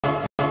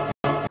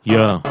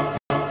Yeah,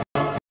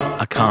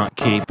 I can't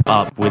keep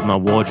up with my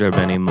wardrobe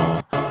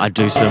anymore. I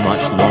do so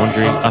much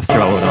laundry, I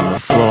throw it on the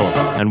floor.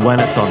 And when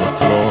it's on the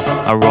floor,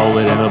 I roll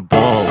it in a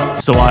ball.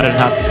 So I don't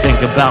have to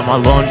think about my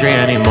laundry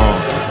anymore.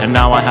 And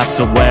now I have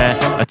to wear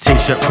a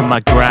t-shirt from my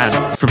gran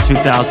from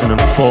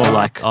 2004.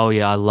 Like, oh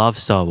yeah, I love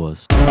Star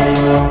Wars.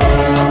 I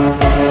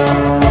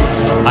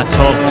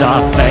talk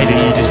Darth Vader,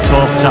 you just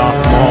talk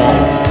Darth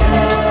Maul.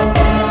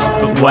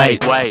 But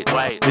wait,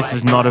 this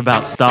is not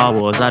about Star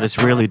Wars. I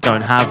just really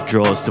don't have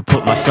drawers to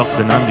put my socks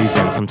and undies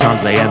in.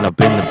 Sometimes they end up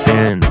in the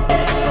bin.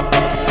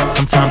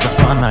 Sometimes I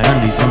find my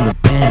undies in the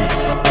bin.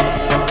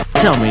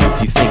 Tell me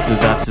if you think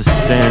that that's a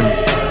sin.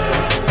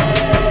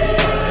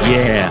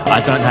 Yeah,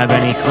 I don't have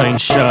any clean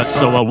shirts,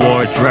 so I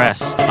wore a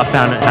dress. I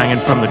found it hanging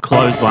from the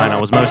clothesline, I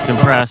was most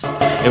impressed.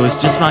 It was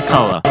just my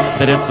colour,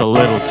 but it's a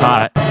little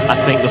tight. I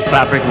think the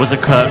fabric was a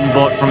curtain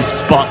bought from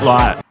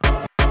Spotlight.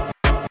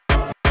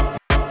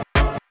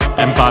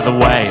 And by the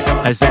way,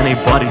 has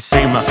anybody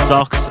seen my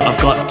socks? I've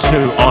got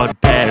 2 odd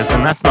pairs,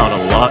 and that's not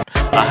a lot.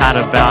 I had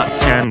about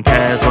 10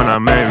 pairs when I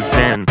moved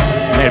in.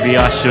 Maybe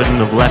I shouldn't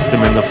have left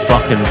them in the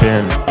fucking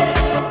bin.